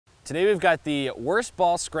Today we've got the worst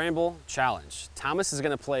ball scramble challenge. Thomas is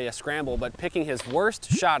going to play a scramble, but picking his worst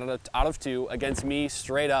shot out of two against me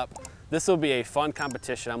straight up. This will be a fun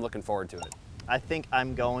competition. I'm looking forward to it. I think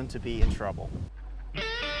I'm going to be in trouble.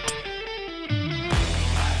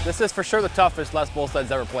 This is for sure the toughest Les Bolsted's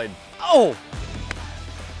ever played. Oh!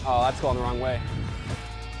 Oh, that's going the wrong way.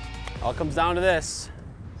 All comes down to this.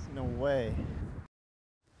 There's no way.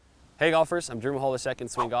 Hey golfers, I'm Drew Mahowald of Second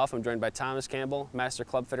Swing Golf. I'm joined by Thomas Campbell, Master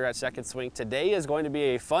Club Fitter at Second Swing. Today is going to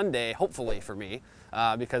be a fun day, hopefully for me,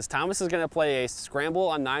 because Thomas is going to play a scramble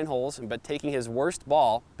on 9 holes, but taking his worst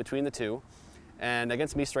ball between the two, and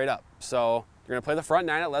against me straight up. So you're going to play the front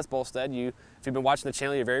 9 at Les Bolsted. If you've been watching the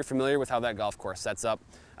channel, you're very familiar with how that golf course sets up.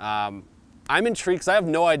 I'm intrigued because I have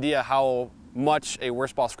no idea how much a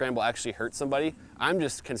worst ball scramble actually hurts somebody. I'm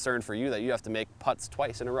just concerned for you that you have to make putts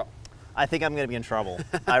twice in a row. I think I'm going to be in trouble.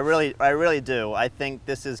 I really do. I think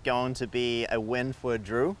this is going to be a win for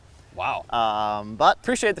Drew. Wow. But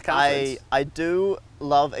appreciate the confidence. I do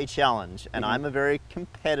love a challenge, and I'm a very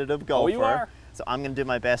competitive golfer. Oh, you are. So I'm going to do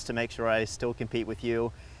my best to make sure I still compete with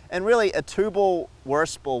you. And really, a 2-ball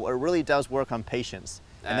worst ball, it really does work on patience,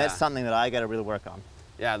 and that's something that I got to really work on.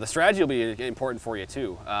 Yeah, the strategy will be important for you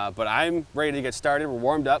too. But I'm ready to get started. We're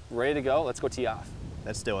warmed up, ready to go. Let's go tee off.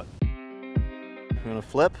 Let's do it. I'm going to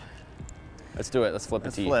flip. Let's do it. Let's flip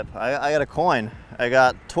a tee. Flip. I got a coin. I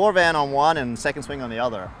got tour van on one and second swing on the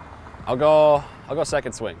other. I'll go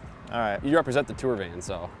second swing. All right. You represent the tour van,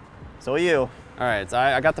 so. So are you. All right. So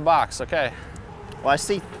I got the box. Okay. Well, I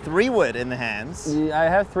see 3-wood in the hands. I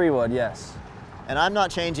have 3-wood. Yes. And I'm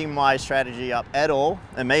not changing my strategy up at all.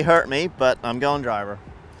 It may hurt me, but I'm going driver.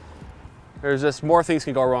 There's just more things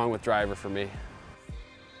can go wrong with driver for me.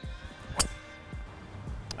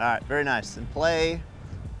 All right. Very nice. And play.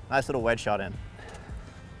 Nice little wedge shot in.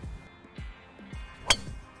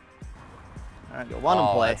 All right, go one and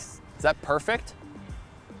play. Is that perfect?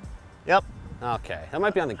 Yep. Okay, that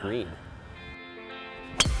might be on the green.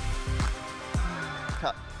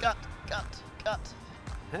 Cut.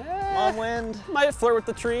 Come on, wind. Might flirt with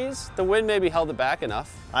the trees. The wind maybe held it back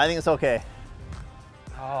enough. I think it's okay.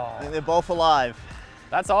 Oh. I think they're both alive.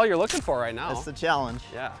 That's all you're looking for right now. That's the challenge.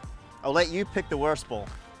 Yeah. I'll let you pick the worst ball.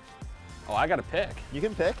 Oh, I got to pick. You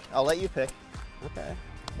can pick. I'll let you pick. Okay.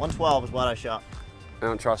 112 is what I shot. I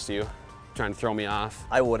don't trust you. Trying to throw me off.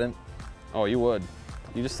 I wouldn't. Oh, you would.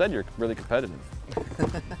 You just said you're really competitive.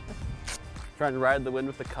 Trying to ride the wind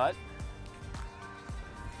with the cut.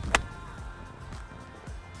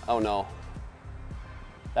 Oh no.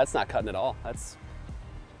 That's not cutting at all. That's.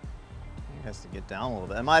 It has to get down a little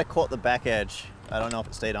bit. I might have caught the back edge. I don't know if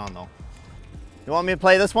it stayed on though. You want me to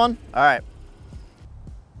play this one? All right.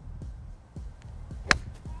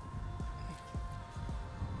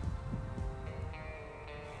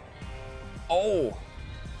 Oh,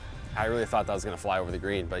 I really thought that was gonna fly over the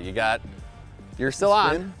green, but you're still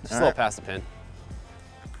on. Just a little past the pin.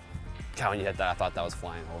 God, when you hit that, I thought that was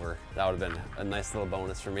flying over. That would have been a nice little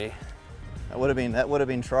bonus for me. That would have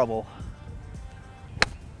been trouble.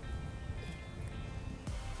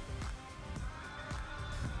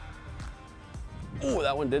 Oh,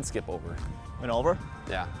 that one did skip over. Went over?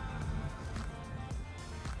 Yeah.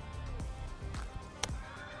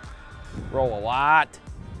 Roll a lot.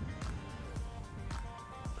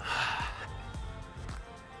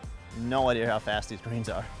 No idea how fast these greens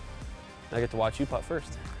are. I get to watch you putt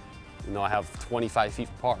first. Even though I have 25 feet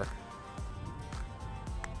for par.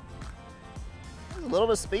 There's a little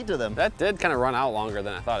bit of speed to them. That did kind of run out longer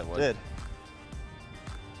than I thought it would. It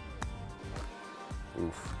did.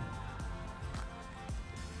 Oof.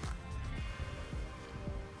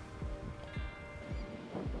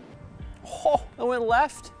 Oh, it went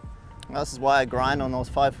left. Well, this is why I grind on those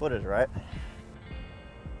 5-footers, right?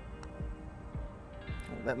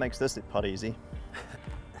 That makes this putt easy.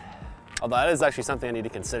 Although that is actually something I need to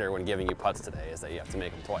consider when giving you putts today, is that you have to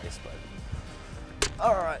make them twice. But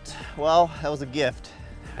all right, well, that was a gift.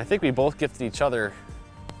 I think we both gifted each other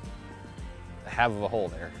a half of a hole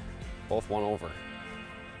there. Both one over.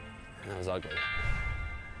 That was ugly.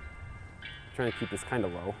 Trying to keep this kind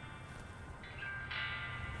of low.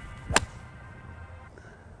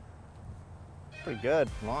 Pretty good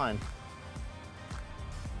line.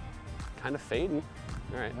 Kind of fading.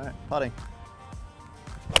 All right. All right, putting.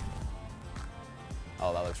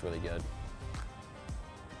 Oh, that looks really good.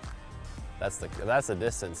 That's the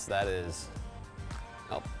distance. That is,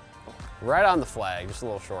 oh, right on the flag, just a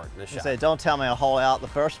little short. This shot. Say, don't tell me I'll hole out the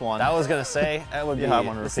first one. That was gonna say that would be. This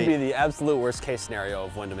would repeat. be the absolute worst case scenario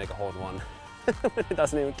of when to make a hole in one. It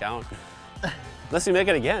doesn't even count, unless you make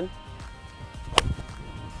it again.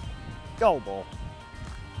 Go ball.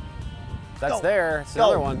 That's there. It's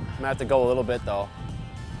another one. I'm gonna have to go a little bit though.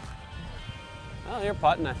 Oh, you're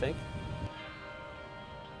putting, I think.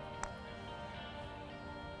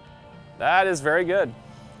 That is very good.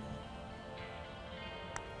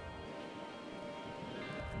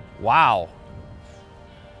 Wow.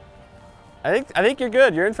 I think you're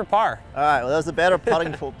good. You're in for par. All right, well, that was a better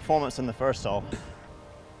putting performance than the first hole.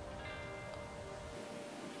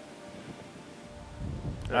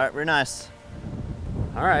 All right, very nice.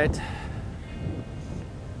 All right.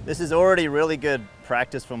 This is already really good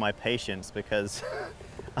practice for my patience because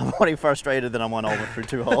I'm already frustrated that I'm 1 over through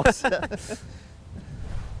 2 holes. I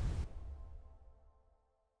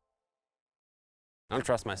don't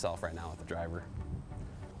trust myself right now with the driver.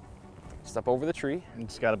 Step over the tree. You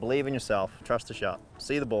just got to believe in yourself. Trust the shot.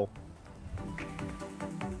 See the ball.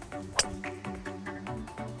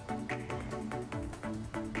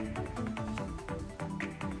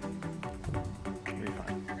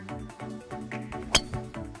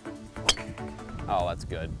 Oh, that's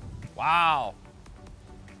good. Wow.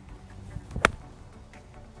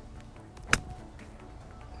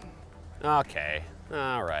 Okay.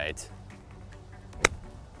 All right.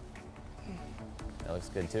 That looks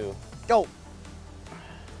good too. Go.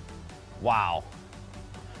 Wow.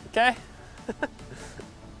 Okay.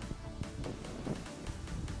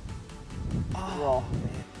 Oh,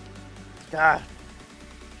 man. God.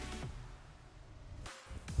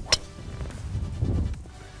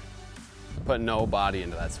 Put no body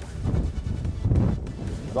into that swing.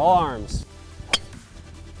 With all arms.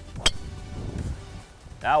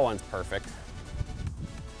 That one's perfect.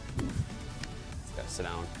 Just gotta sit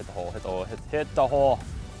down, hit the hole, hit the hole, hit the hole.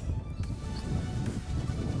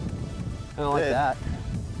 I don't like that.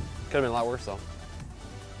 Could have been a lot worse though.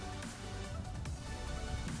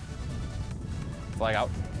 Flag out.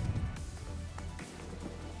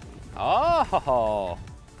 Oh!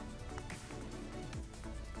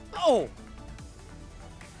 Oh!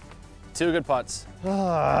 2 good putts.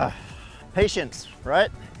 Patience,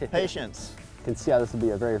 right? Patience. You can see how this would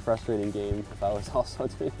be a very frustrating game if I was also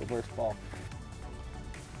doing the worst ball.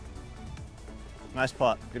 Nice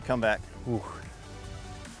putt. Good comeback. Ooh.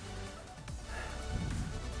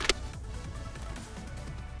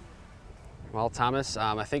 Well, Thomas,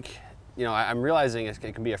 I think, you know, I'm realizing it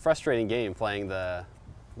can be a frustrating game playing the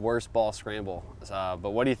worst ball scramble.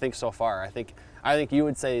 But what do you think so far? I think you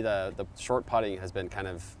would say the short putting has been kind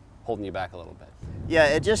of holding you back a little bit. Yeah,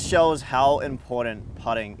 it just shows how important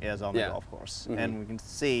putting is on the golf course. Mm-hmm. And we can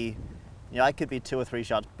see, you know, I could be 2 or 3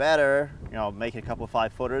 shots better, you know, making a couple of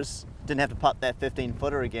 5-footers. Didn't have to putt that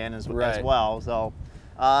 15-footer again as well. So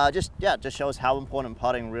just shows how important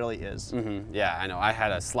putting really is. Mm-hmm. Yeah, I know. I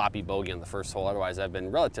had a sloppy bogey on the first hole. Otherwise, I've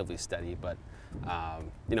been relatively steady. But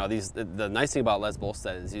you know, the nice thing about Les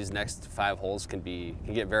Bolstad is these next 5 holes can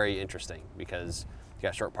get very interesting because you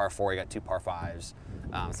got short par 4, you got 2 par 5s.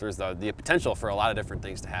 So there's the potential for a lot of different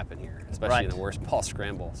things to happen here, especially in the worst ball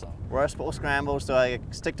scramble. So worst ball scramble, so I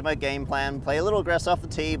stick to my game plan, play a little aggressive off the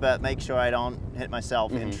tee, but make sure I don't hit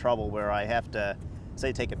myself in trouble where I have to,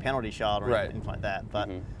 say, take a penalty shot or anything like that. But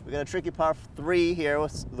we got a tricky par 3 here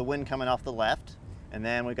with the wind coming off the left, and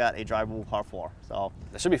then we got a drivable par 4. So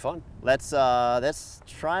that should be fun. Let's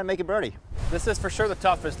try and make a birdie. This is for sure the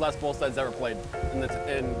toughest Les Bolstad's ever played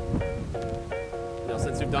you know,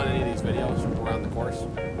 since we've done any of these videos around the course.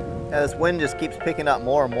 Yeah, this wind just keeps picking up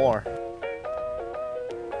more and more.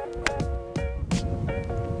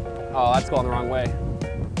 Oh, that's going the wrong way.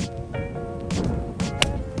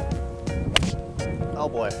 Oh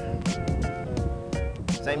boy.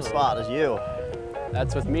 Same spot as you.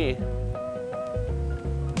 That's with me.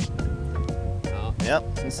 Oh.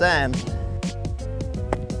 Yep, some sand.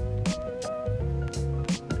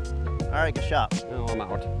 All right, good shot. Oh, I'm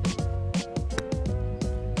out.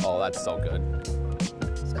 Oh, that's so good.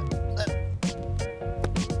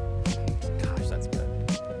 Gosh, that's good.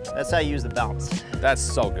 That's how you use the bounce. That's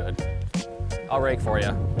so good. I'll rake for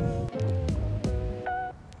you.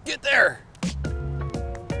 Get there!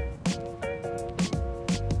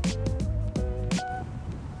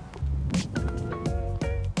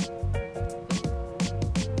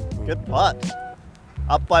 Good putt.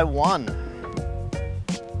 Up by 1.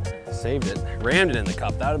 Saved it. Rammed it in the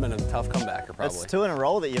cup. That would have been a tough comebacker, probably. That's 2 in a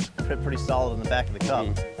row that you've put pretty solid in the back of the cup.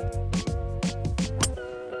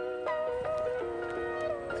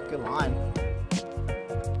 It's a good line.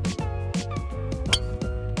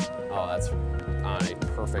 Oh, that's on a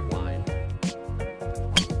perfect line.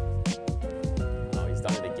 Oh, he's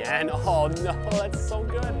done it again. Oh no, that's so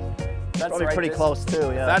good. That's probably pretty close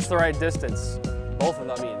too, yeah. That's the right distance. Both of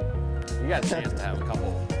them, I mean, you got a chance to have a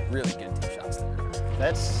couple really good tee shots there.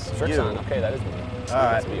 That's Tricks you. on. Okay, that is me. this All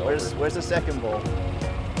one right, must be over. where's the second ball?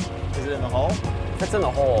 Is it in the hole? If it's in the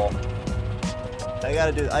hole. I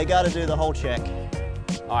gotta do the hole check.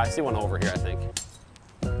 Oh, I see one over here, I think.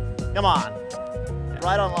 Come on,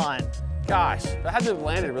 right on line. Gosh, that had to have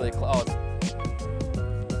landed really close.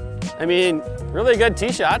 I mean, really good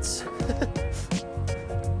tee shots.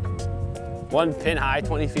 One pin high,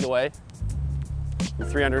 20 feet away, from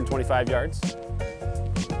 325 yards. Spin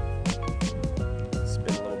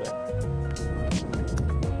a little bit.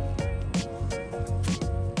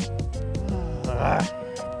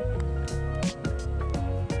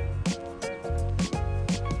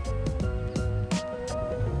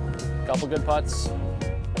 Couple good putts.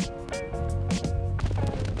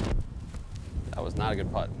 That was not a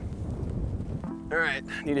good putt. All right,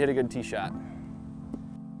 need to hit a good tee shot.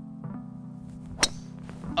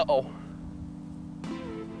 Uh-oh.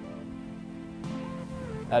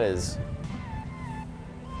 That's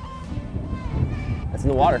in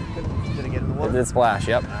the water. Did it get in the water? It did splash,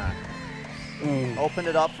 yep. Opened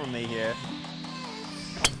it up for me here.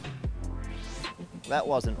 That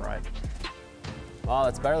wasn't right. Well,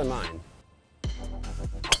 that's better than mine.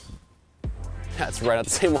 That's right at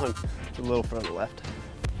the same one. It's a little further left.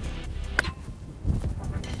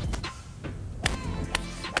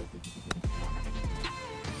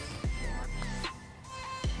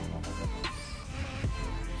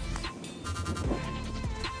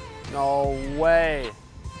 No way.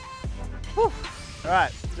 Whew. All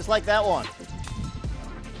right, just like that one.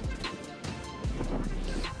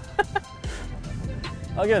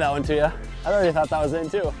 I'll give that one to you. I already thought that was in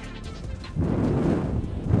too.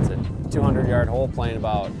 It's a 200-yard hole playing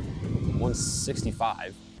about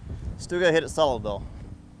 165. Still gotta hit it solid though.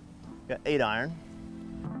 Got 8 iron.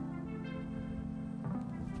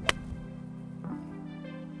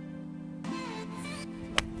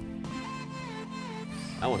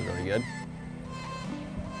 That one's very good.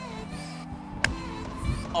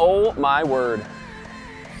 Oh my word.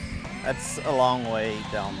 That's a long way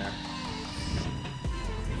down there.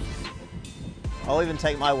 I'll even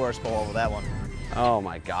take my worst ball over that one. Oh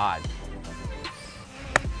my God.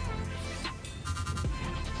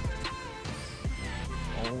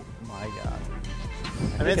 Oh my God.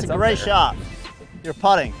 I mean, it's a great shot. You're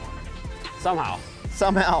putting. Somehow.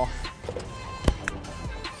 Somehow.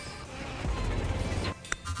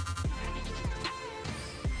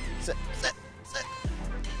 Sit, sit, sit.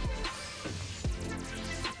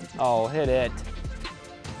 Oh, hit it.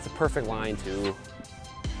 It's a perfect line too.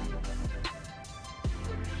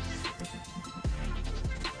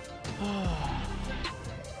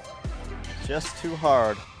 Just too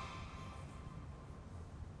hard.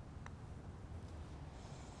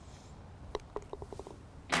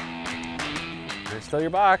 There's still your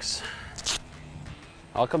box.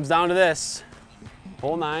 All comes down to this.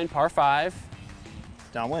 Hole 9, par 5.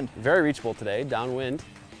 Downwind. Very reachable today, downwind.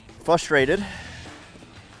 Frustrated.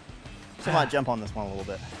 So I might jump on this one a little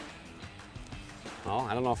bit. Well,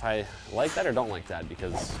 I don't know if I like that or don't like that,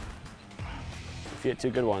 because if you hit 2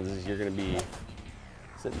 good ones, you're going to be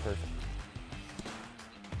sitting perfect.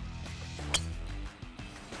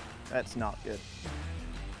 That's not good.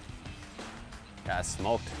 Got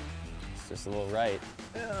smoked. It's just a little right.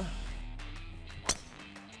 Yeah.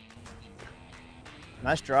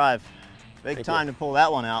 Nice drive. Big Thank time you. to pull that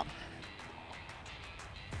one out.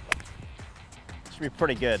 Should be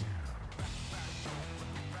pretty good.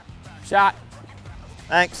 Shot.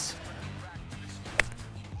 Thanks.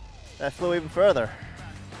 That flew even further.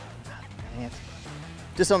 Dang it.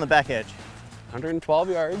 Just on the back edge. 112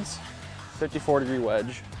 yards, 54-degree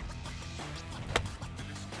wedge.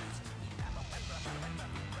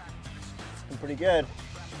 Pretty good.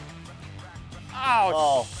 Ouch,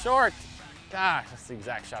 Oh. short. Gosh, that's the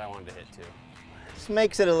exact shot I wanted to hit too. This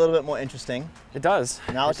makes it a little bit more interesting. It does.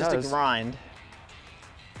 Now it's It just does. a grind.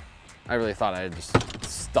 I really thought I had just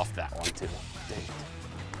stuffed that one too. Dang it.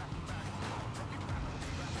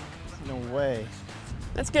 No way.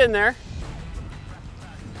 It's getting there.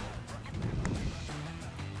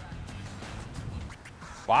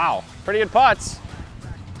 Wow, pretty good putts.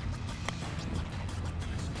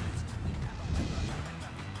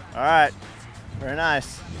 All right, very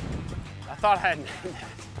nice. I thought I had named that.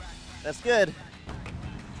 That's good.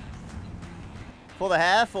 For the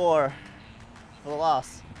half or for the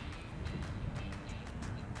loss?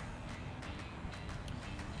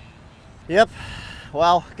 Yep.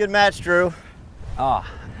 Well, good match, Drew. Ah,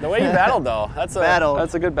 the way you battled though, that's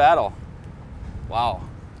a good battle. Wow.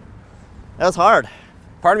 That was hard.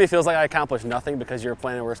 Part of me feels like I accomplished nothing because you're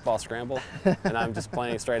playing a worst ball scramble and I'm just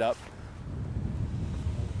playing straight up.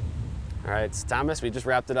 All right, Thomas, we just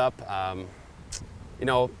wrapped it up. You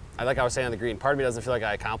know, like I was saying on the green, part of me doesn't feel like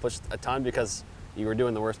I accomplished a ton because you were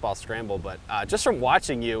doing the worst ball scramble, but just from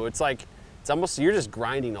watching you, it's like, it's almost, you're just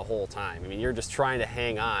grinding the whole time. I mean, you're just trying to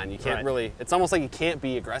hang on. You can't really, it's almost like you can't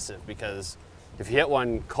be aggressive because if you hit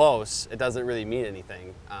one close, it doesn't really mean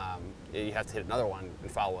anything. You have to hit another one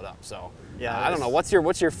and follow it up. So yeah, I don't know. What's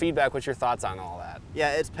your feedback? What's your thoughts on all that?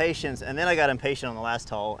 Yeah, it's patience. And then I got impatient on the last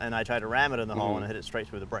hole, and I tried to ram it in the hole, and I hit it straight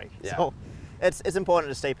through the break. Yeah. So it's important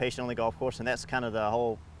to stay patient on the golf course, and that's kind of the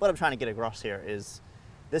whole, what I'm trying to get across here is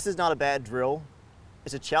this is not a bad drill.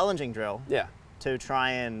 It's a challenging drill. Yeah. To try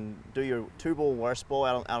and do your 2-ball worst ball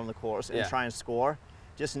out on the course and try and score.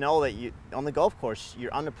 Just know that you on the golf course,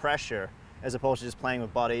 you're under pressure as opposed to just playing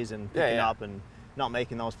with buddies and picking up and not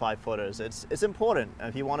making those 5-footers. It's important.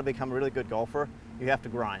 If you want to become a really good golfer, you have to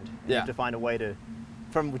grind. You have to find a way to,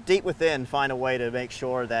 from deep within, find a way to make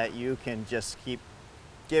sure that you can just keep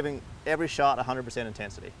giving every shot 100%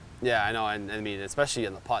 intensity. Yeah, I know, and I mean, especially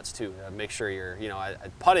in the putts too. Make sure you're, you know,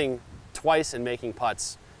 putting twice and making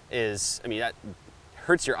putts is, I mean, that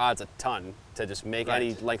hurts your odds a ton to just make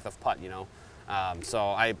any length of putt, you know. So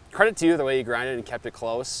I credit to you the way you grinded and kept it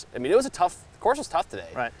close. I mean, it was a tough, the course was tough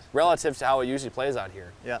today, relative to how it usually plays out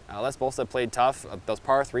here. Yeah. Les both have played tough. Those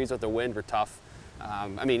par 3s with the wind were tough.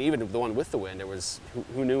 I mean, even the one with the wind, it was,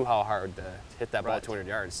 who knew how hard to hit that ball at 200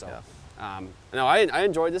 yards. So, no, I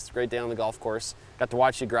enjoyed this. Great day on the golf course. Got to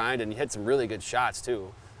watch you grind, and you hit some really good shots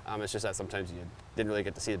too. It's just that sometimes you didn't really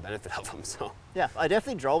get to see the benefit of them. So yeah, I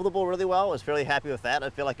definitely drove the ball really well. I was fairly happy with that. I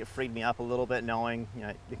feel like it freed me up a little bit, knowing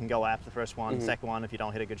you can go after the first one, second one. If you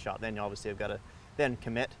don't hit a good shot, then you obviously have got to then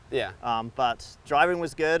commit. Yeah. But driving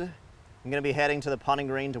was good. I'm going to be heading to the putting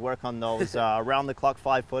green to work on those around the clock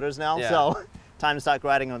 5-footers now. Yeah. So time to start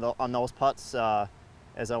grinding on those putts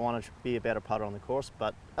as I want to be a better putter on the course.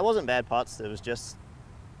 But it wasn't bad putts. It was just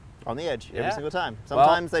on the edge every single time.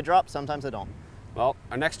 Sometimes they drop, sometimes they don't. Well,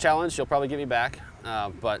 our next challenge, you'll probably get me back.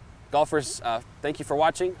 But golfers, thank you for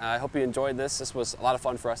watching. I hope you enjoyed this. This was a lot of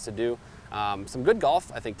fun for us to do. Some good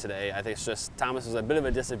golf, I think, today. I think it's just Thomas was a bit of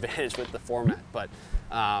a disadvantage with the format. But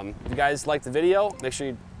if you guys liked the video, make sure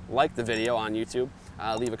you like the video on YouTube.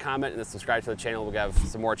 Leave a comment and then subscribe to the channel. We'll have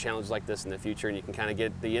some more challenges like this in the future, and you can kind of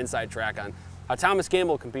get the inside track on how Thomas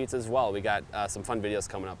Campbell competes as well. We got some fun videos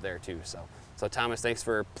coming up there too. So Thomas, thanks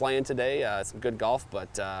for playing today. Some good golf,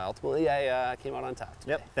 but ultimately I came out on top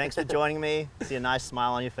today. Yep, thanks for joining me. See a nice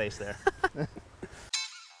smile on your face there.